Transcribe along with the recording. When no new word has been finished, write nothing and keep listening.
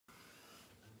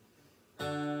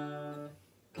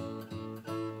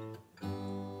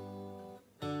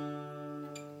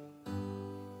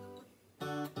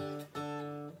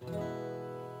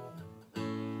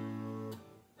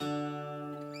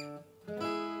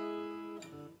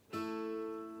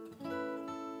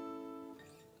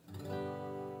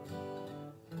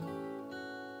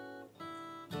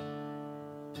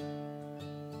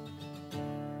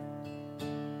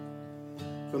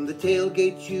From the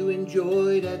tailgates you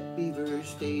enjoyed at Beaver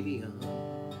Stadium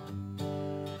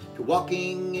to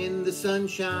walking in the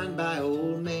sunshine by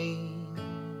Old Main,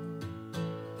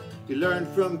 you learned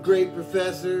from great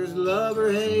professors, love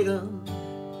or hate them,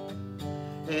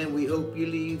 and we hope you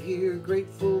leave here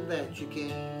grateful that you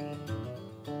came.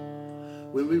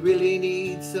 When we really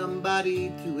need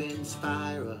somebody to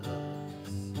inspire us,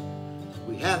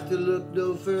 we have to look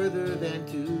no further than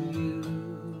to you.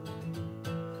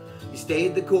 You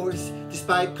stayed the course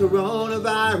despite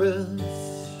coronavirus.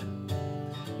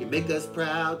 You make us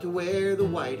proud to wear the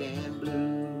white and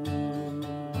blue.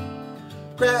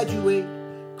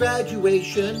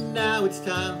 Graduation, now it's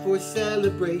time for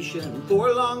celebration.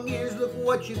 4 long years, look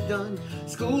what you've done.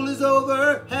 School is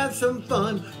over, have some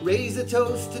fun. Raise a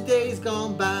toast, today's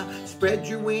gone by. Spread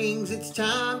your wings, it's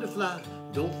time to fly.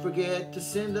 Don't forget to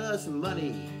send us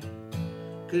money,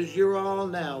 'cause you're all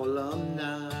now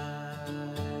alumni.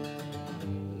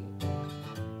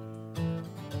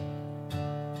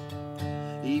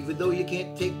 Even though you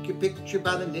can't take your picture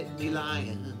by the Nittany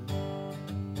Lion,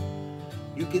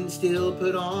 you can still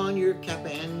put on your cap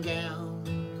and gown.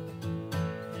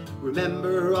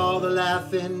 Remember all the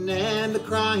laughing and the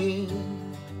crying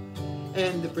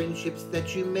and the friendships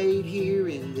that you made here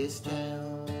in this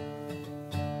town.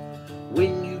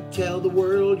 When you tell the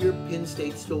world your Penn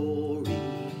State story,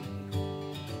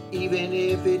 even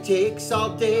if it takes all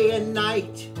day and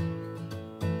night,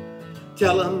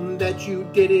 tell them that you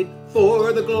did it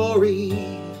for the glory,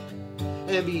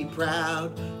 and be proud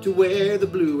to wear the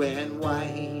blue and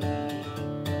white.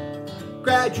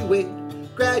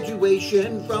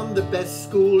 Graduation from the best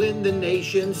school in the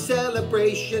nation.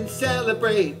 Celebration,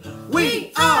 celebrate.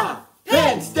 We are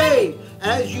Penn State.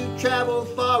 As you travel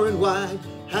far and wide,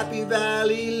 Happy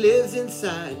Valley lives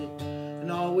inside, and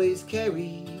always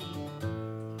carry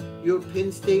your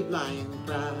Penn State Lion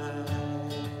pride.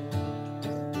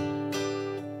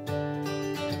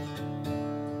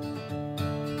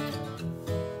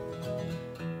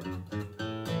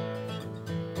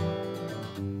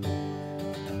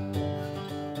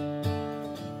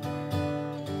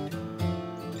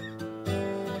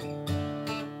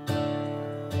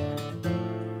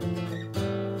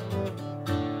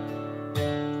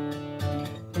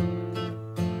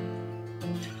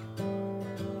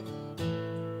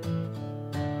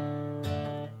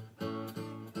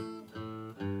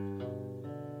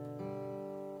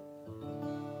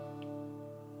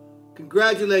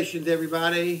 Congratulations,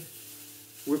 everybody.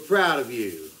 We're proud of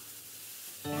you.